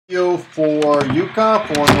Video for Yuka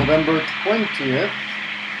for November 20th.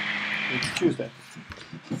 It's Tuesday.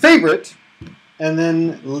 Favorite, and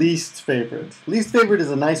then least favorite. Least favorite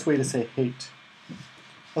is a nice way to say hate.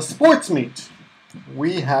 A sports meet.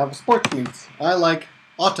 We have sports meets. I like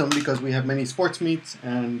autumn because we have many sports meets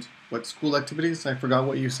and what school activities? I forgot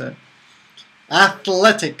what you said.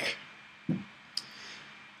 Athletic.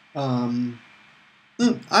 I'm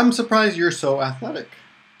surprised you're so athletic.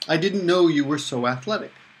 I didn't know you were so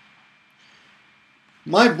athletic.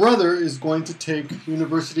 My brother is going to take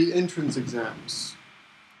university entrance exams.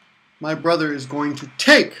 My brother is going to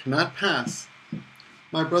take, not pass.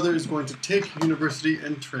 My brother is going to take university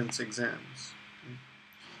entrance exams.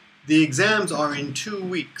 The exams are in 2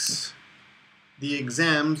 weeks. The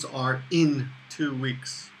exams are in 2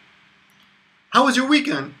 weeks. How was your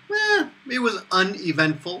weekend? It was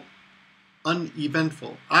uneventful.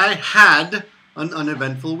 Uneventful. I had an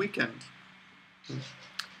uneventful weekend.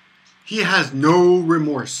 He has no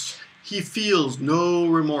remorse. He feels no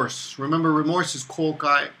remorse. Remember, remorse is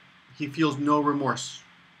kokai. He feels no remorse.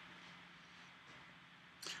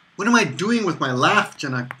 What am I doing with my laugh,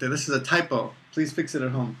 Janakte? This is a typo. Please fix it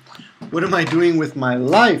at home. What am I doing with my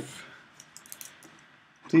life?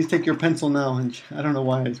 Please take your pencil now. And I don't know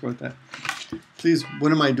why I wrote that. Please,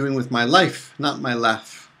 what am I doing with my life? Not my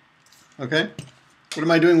laugh. Okay? What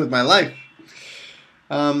am I doing with my life?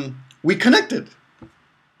 We connected.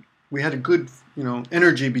 We had a good,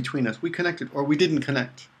 energy between us. We connected, or we didn't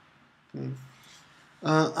connect.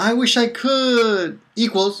 I wish I could.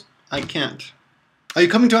 Equals, I can't. Are you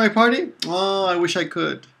coming to my party? Oh, I wish I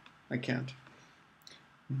could. I can't.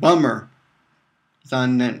 Bummer.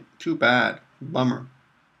 Zannen. Too bad. Bummer.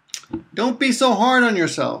 Don't be so hard on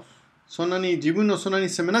yourself. そんなに自分のそんなに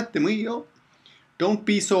責めなくてもいいよ. Don't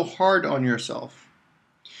be so hard on yourself.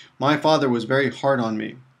 My father was very hard on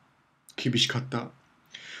me. 厳しかった.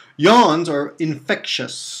 Yawns are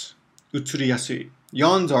infectious. 移りやすい.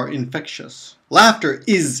 Yawns are infectious. Laughter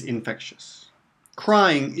is infectious.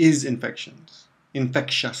 Crying is infectious.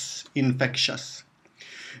 Infectious.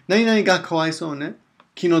 何々がかわいそうね.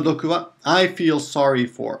 気の毒は I feel sorry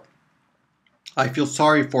for. I feel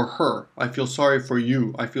sorry for her. I feel sorry for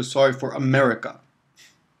you. I feel sorry for America.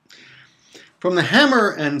 From the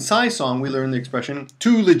Hammer and Psy song, we learn the expression,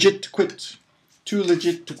 too legit to quit. Too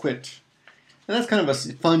legit to quit. And that's kind of a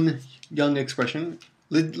fun, young expression.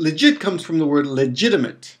 Legit comes from the word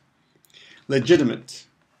legitimate. Legitimate,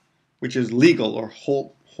 which is legal or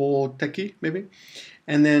hoteki, maybe.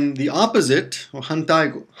 And then the opposite, or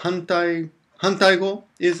hantaigo,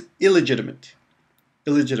 is illegitimate.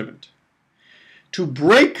 Illegitimate. To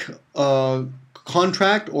break a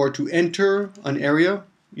contract or to enter an area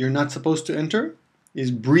you're not supposed to enter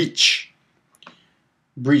is breach.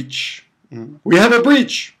 Breach. We have a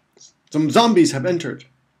breach. Some zombies have entered.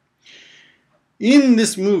 In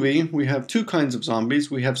this movie, we have two kinds of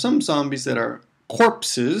zombies. We have some zombies that are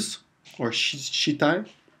corpses, or shitai,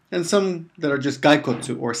 and some that are just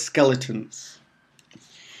gaikotsu, or skeletons.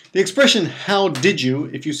 The expression, how did you,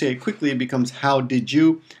 if you say it quickly, it becomes how did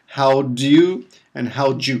you, how do you, and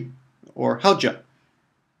how'd you, or how'd ya.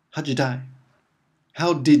 How'd you die?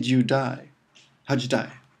 How did you die? How'd you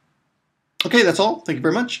die? Okay, that's all. Thank you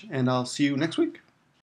very much, and I'll see you next week.